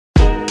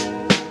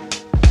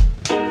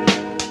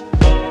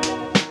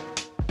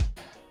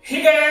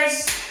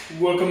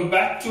Welcome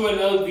back to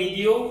another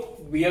video.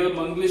 We are the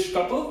Manglish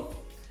couple,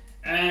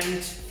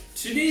 and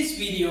today's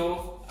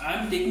video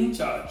I'm taking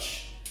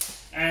charge,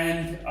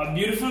 and our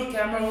beautiful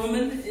camera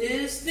woman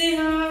is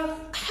Neha.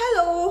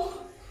 Hello.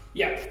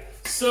 Yeah,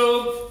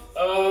 so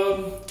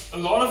a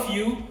lot of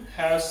you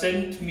have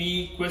sent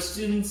me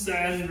questions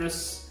and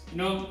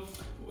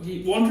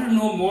we wanted to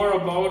know more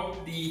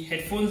about the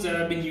headphones that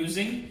I've been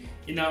using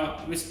in our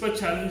Whisper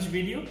Challenge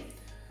video.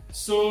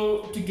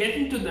 So to get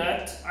into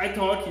that, I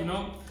thought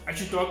I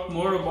should talk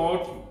more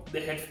about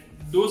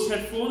those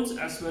headphones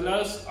as well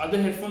as other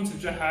headphones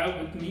which I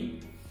have with me.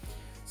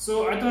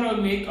 So I thought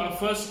I'll make our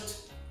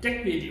first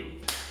tech video.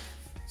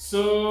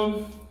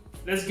 So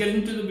let's get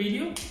into the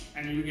video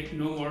and you'll get to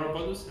know more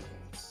about those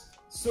headphones.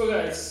 So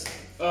guys,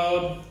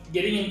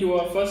 getting into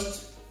our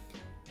first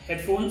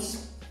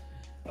headphones.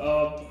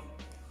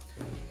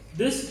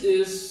 This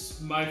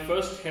is my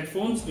first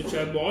headphones which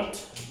I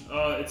bought.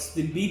 It's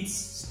the Beats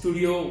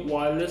Studio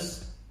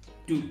Wireless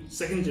 2,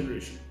 second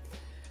generation.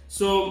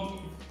 So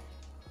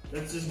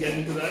let's just get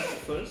into that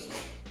first.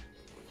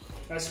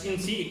 As you can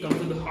see, it comes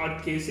with a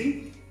hard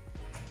casing,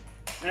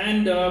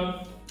 and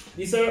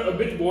these are a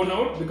bit worn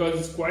out because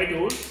it's quite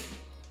old.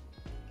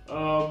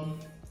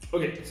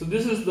 Okay, so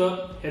this is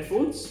the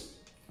headphones.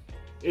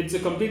 It's a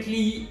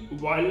completely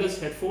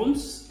wireless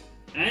headphones,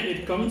 and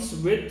it comes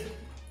with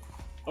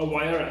a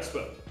wire as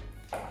well.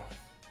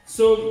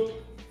 So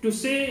to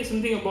say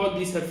something about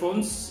these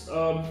headphones,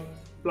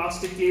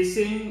 plastic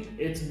casing,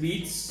 it's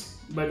Beats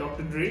by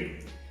Dr. Dre,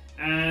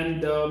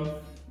 and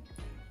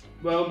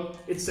well,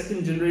 it's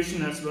second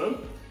generation as well.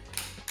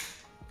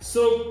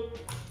 So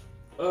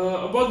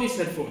about these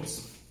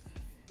headphones,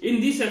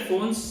 in these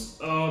headphones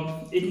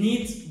it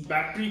needs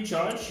battery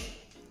charge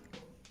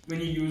when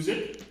you use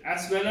it,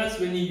 as well as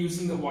when you're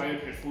using the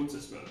wired headphones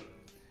as well.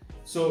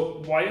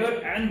 So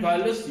wired and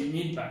wireless, you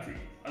need battery,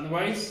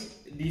 otherwise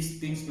these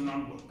things will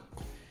not work.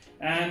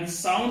 And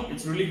sound,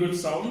 it's really good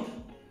sound.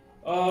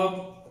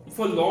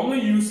 For longer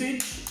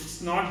usage,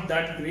 it's not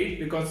that great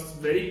because it's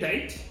very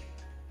tight,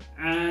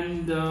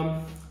 and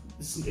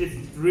it's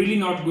really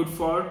not good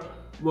for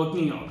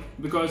working out,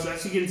 because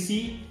as you can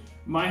see,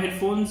 my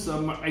headphones,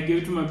 I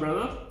gave it to my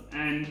brother,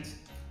 and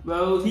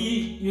well, he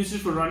used it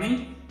for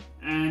running,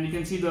 and you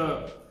can see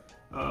the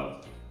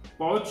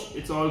pouch,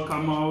 it's all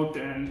come out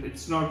and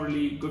it's not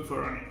really good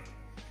for running.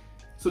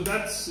 So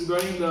that's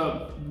regarding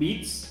the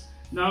Beats.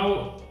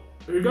 Now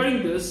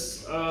regarding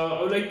this,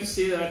 I would like to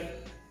say that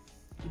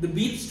the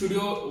Beats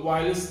Studio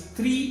Wireless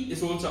 3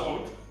 is also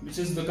out, which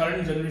is the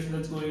current generation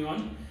that's going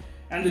on.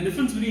 And the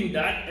difference between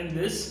that and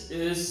this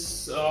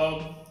is,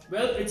 well,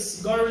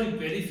 it's got really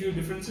very few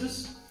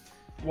differences.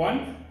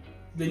 One,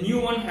 the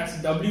new one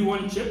has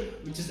W1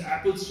 chip, which is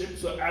Apple's chip.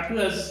 So Apple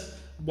has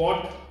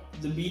bought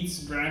the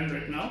Beats brand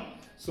right now.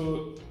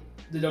 So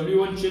the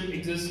W1 chip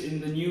exists in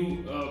the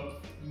new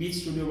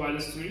Beats Studio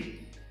Wireless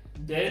 3.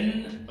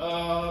 Then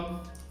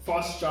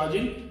fast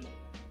charging,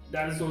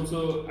 that is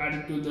also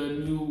added to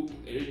the new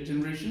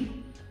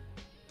generation.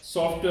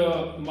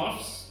 Softer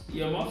muffs,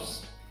 ear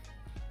muffs,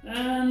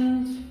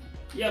 and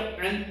yeah,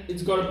 and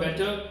it's got a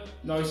better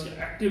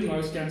active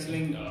noise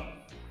cancelling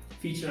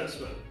feature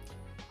as well.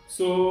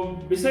 So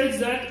besides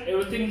that,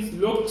 everything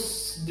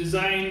looks,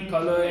 design,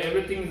 color,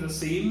 everything is the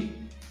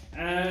same.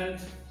 And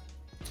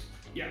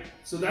yeah,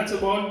 so that's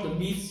about the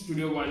Beats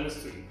Studio Wireless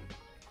 3.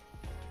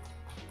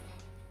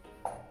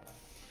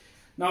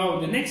 Now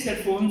the next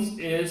headphones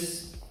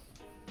is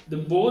the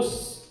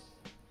Bose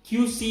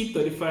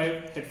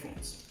QC35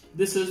 headphones.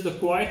 This is the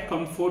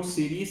QuietComfort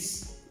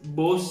series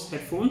Bose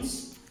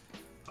headphones.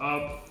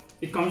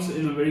 It comes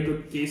in a very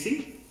good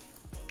casing.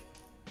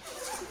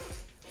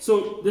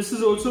 So this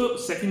is also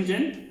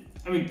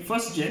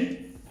first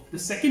gen. The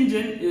second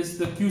gen is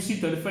the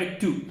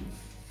QC35-2.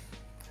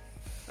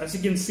 As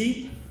you can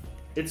see,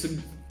 it's a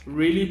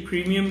really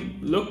premium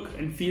look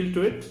and feel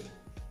to it,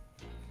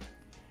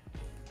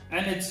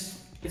 and it's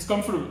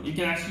comfortable. You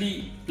can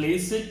actually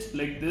place it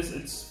like this.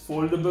 It's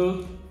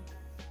foldable,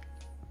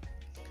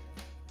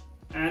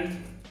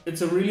 and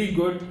it's a really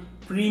good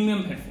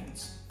premium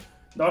headphones.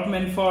 Not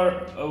meant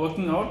for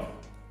working out,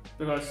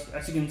 because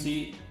as you can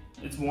see,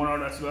 it's worn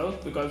out as well,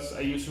 because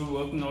I used to be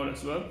working out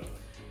as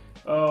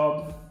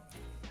well.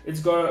 It's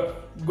got a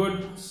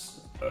good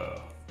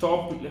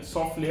top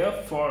soft layer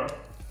for,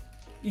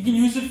 you can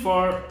use it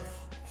for,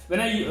 when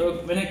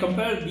I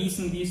compare these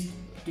and these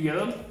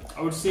together,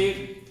 I would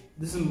say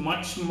this is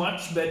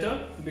much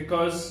better,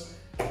 because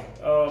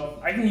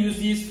I can use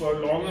these for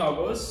longer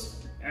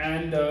hours,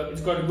 and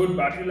it's got a good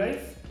battery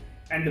life.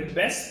 And the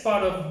best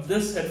part of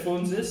this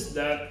headphones is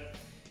that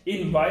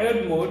in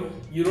wired mode,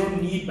 you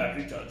don't need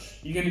battery charge.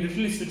 You can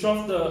literally switch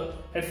off the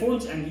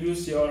headphones and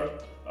use your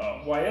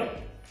wire,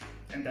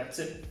 and that's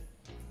it.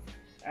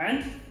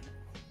 And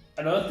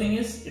another thing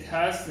is, it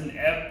has an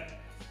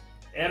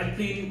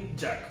airplane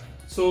jack.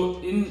 So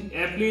in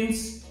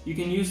airplanes, you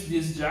can use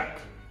this jack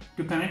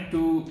to connect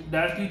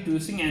directly to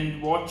using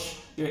and watch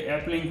your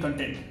airplane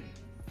content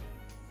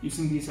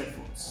using these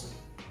headphones.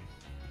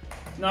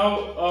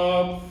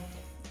 Now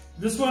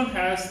This one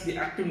has the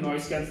active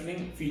noise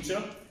cancelling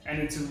feature, and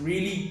it's a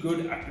really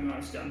good active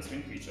noise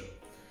cancelling feature.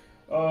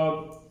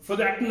 For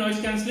the active noise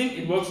cancelling,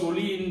 it works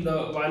only in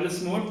the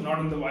wireless mode, not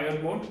in the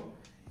wired mode.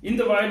 In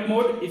the wired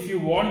mode, if you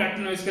want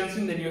active noise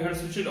cancelling, then you have to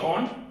switch it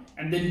on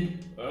and then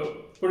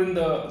put in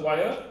the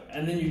wire,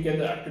 and then you get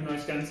the active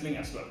noise cancelling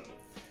as well.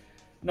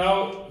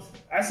 Now,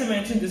 as I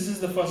mentioned, this is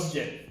the first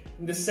gen.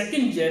 In the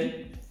second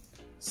gen,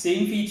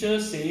 same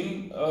features,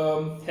 same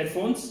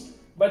headphones,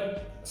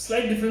 but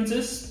slight difference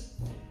is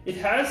it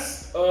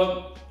has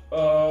a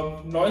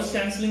noise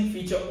cancelling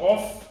feature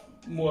off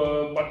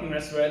button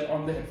as well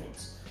on the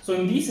headphones. So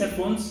in these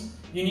headphones,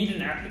 you need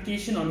an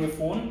application on your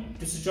phone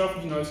to switch off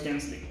the noise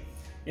cancelling.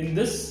 In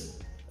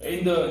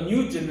the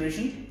new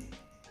generation,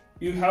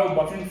 you have a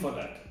button for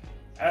that,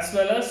 as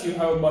well as you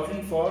have a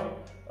button for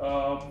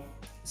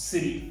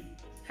Siri.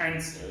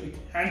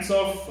 Hands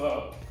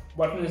off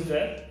button is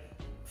there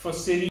for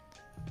Siri.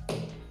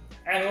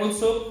 And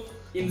also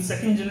in the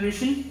second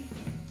generation,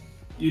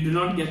 you do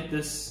not get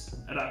this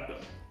adapter.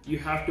 You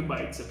have to buy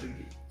it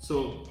separately.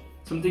 So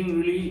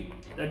something really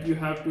that you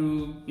have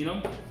to,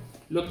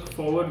 look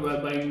forward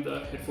while buying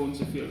the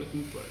headphones if you are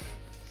looking for it.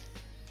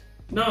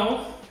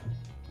 Now,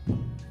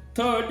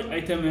 third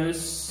item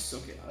is,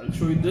 okay, I'll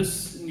show you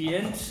this in the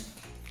end.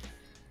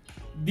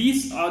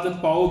 These are the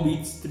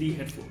Powerbeats 3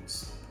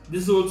 headphones.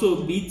 This is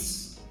also a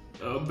Beats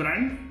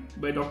brand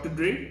by Dr.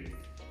 Dre,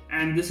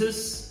 and this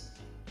is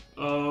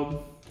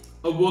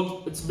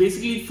it's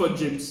basically for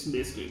gyms.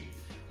 Basically,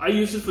 I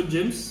use it for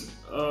gyms.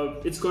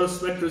 It's got a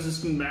sweat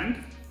resistant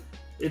band.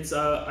 It's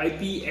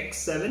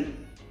IPX7,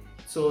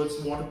 so it's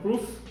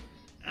waterproof,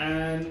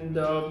 and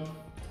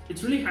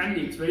it's really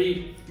handy.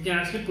 You can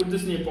actually put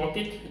this in your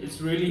pocket. It's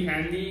really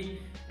handy,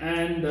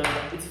 and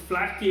it's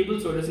flat cable,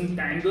 so it doesn't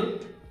tangle.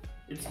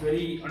 It's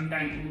very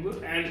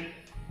untangleable, and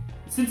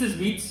since it's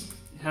Beats,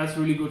 it has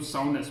really good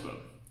sound as well.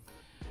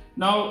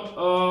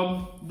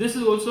 Now, this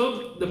is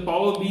also the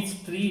Powerbeats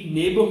 3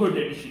 Neighborhood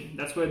Edition.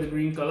 That's why the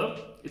green color.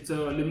 It's a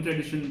limited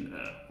edition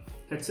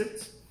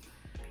headsets.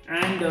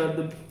 And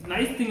the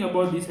nice thing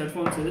about these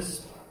headphones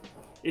is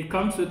it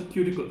comes with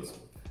cuticles.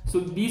 So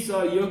these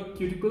are ear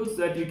cuticles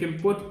that you can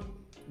put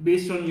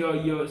based on your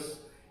ears.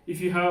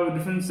 If you have a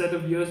different set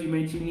of ears, you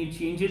might need to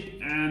change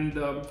it. And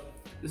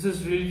this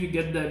is really to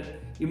get that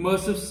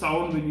immersive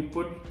sound when you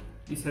put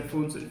these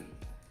headphones in.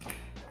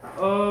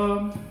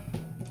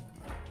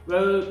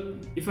 Well,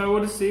 if I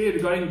were to say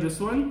regarding this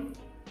one,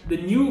 the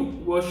new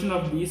version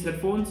of these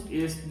headphones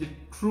is the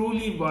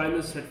truly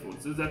wireless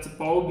headphones. So that's a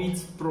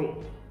Powerbeats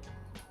Pro.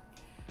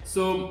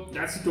 So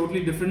that's a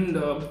totally different,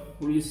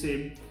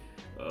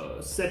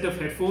 set of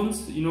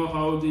headphones. You know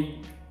how the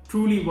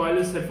truly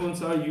wireless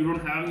headphones are. You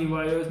don't have any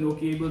wires, no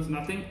cables,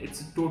 nothing.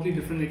 It's a totally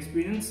different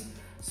experience.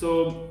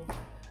 So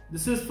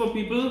this is for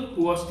people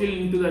who are still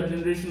into that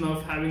generation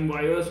of having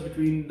wires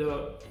between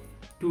the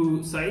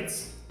two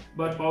sides.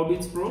 But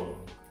Powerbeats Pro,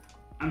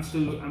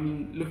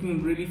 I'm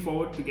looking really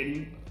forward to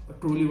getting a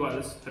truly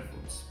wireless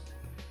headphones.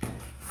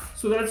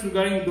 So that's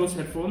regarding those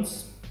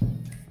headphones.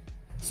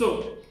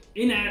 So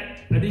in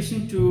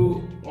addition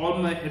to all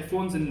my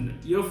headphones and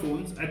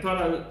earphones, I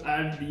thought I'll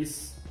add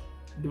these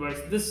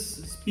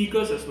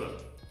speakers as well.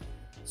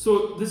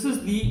 So this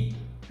is the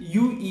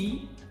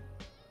UE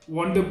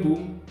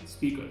Wonderboom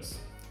speakers.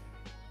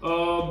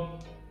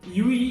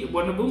 UE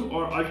Wonderboom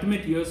or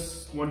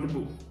Ultimateears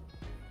Wonderboom.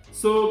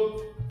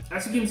 So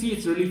as you can see,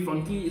 it's really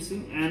funky,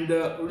 and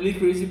the really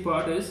crazy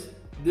part is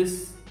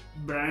this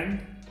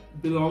brand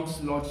belongs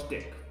to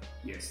Logitech.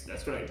 Yes,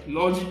 that's right.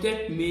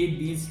 Logitech made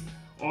these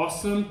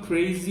awesome,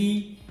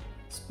 crazy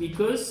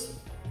speakers.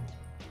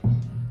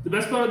 The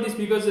best part of these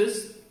speakers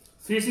is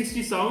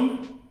 360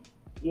 sound,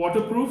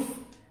 waterproof,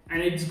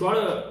 and it's got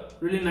a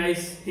really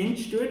nice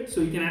hinge to it,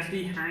 so you can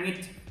actually hang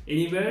it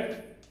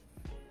anywhere.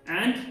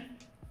 And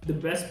the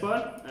best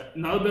part,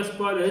 another best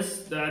part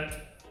is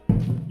that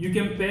you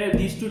can pair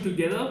these two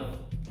together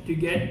to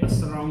get a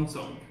surround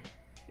sound.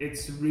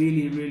 It's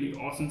really, really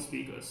awesome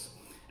speakers,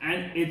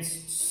 and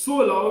it's so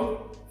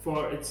loud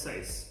for its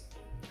size.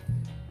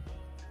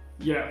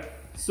 Yeah,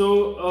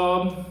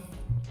 so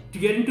to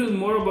get into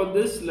more about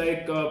this,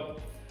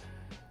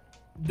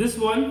 this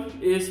one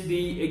is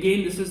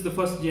this is the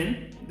first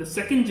gen. The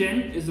second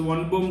gen is the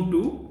Wonderboom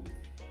 2.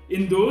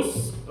 In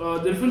those, the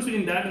difference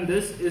between that and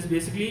this is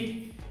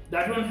basically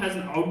that one has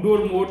an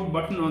outdoor mode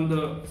button on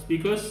the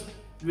speakers,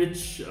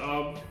 which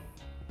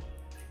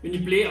when you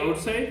play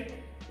outside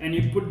and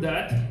you put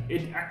that,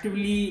 it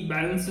actively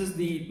balances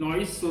the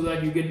noise so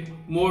that you get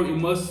more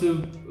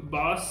immersive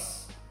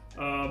bass,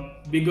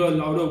 bigger,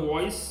 louder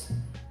voice.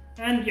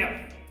 And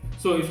yeah,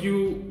 so if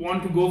you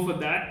want to go for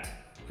that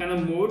kind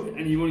of mode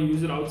and you want to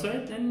use it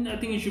outside, then I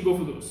think you should go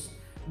for those.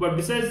 But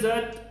besides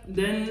that,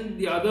 then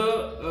the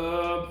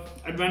other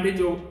advantage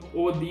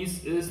over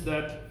these is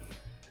that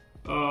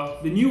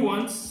the new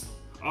ones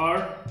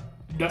are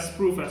dust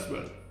proof as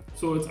well.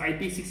 So it's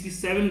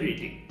IP67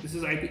 rating. This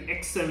is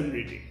IPX7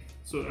 rating.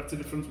 So that's the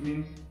difference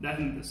between that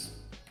and this.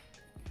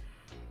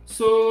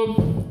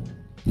 So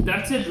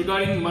that's it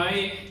regarding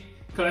my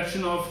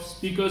collection of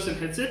speakers and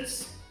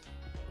headsets.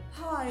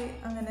 Hi,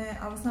 അങ്ങനെ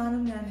അവസാനം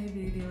ഞാൻ ഈ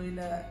വീഡിയോയിൽ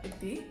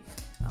എത്തി.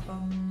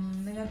 അപ്പം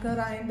നിങ്ങൾക്ക്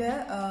റൈൻ്റെ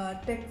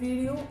tech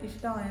video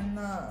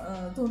ഇഷ്ടമായെന്ന്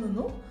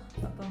തോന്നുന്നു.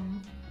 അപ്പം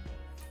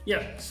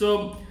yeah, so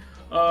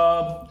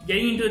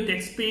getting into the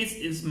tech space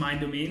is my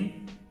domain,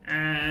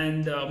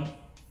 and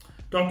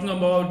talking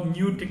about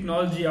new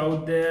technology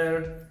out there,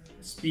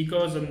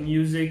 speakers and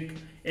music,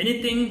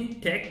 anything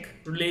tech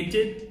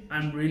related,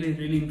 I'm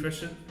really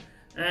interested.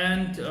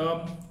 And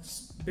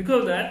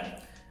because of that,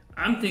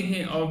 I'm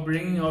thinking of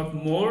bringing out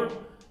more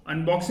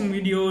unboxing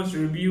videos,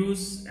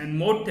 reviews, and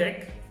more tech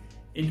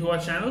into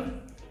our channel.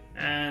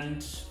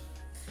 And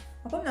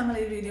അപ്പം ഞങ്ങൾ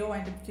ഈ video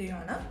wind up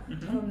ചെയ്യുകയാണ്.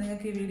 അപ്പം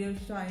നിങ്ങൾക്ക് ഈ video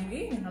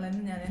ഇഷ്ടമായെങ്കിൽ നിങ്ങൾ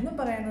ഞാൻ എന്നും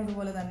പറയുന്നത്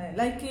പോലെ തന്നെ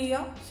ലൈക്ക്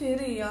ചെയ്യുക, ഷെയർ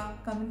ചെയ്യുക,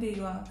 കമന്റ്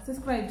ചെയ്യുക,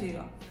 സബ്സ്ക്രൈബ്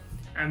ചെയ്യുക.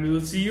 we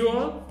will see you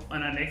all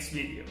on our next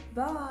video.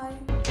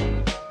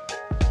 Bye.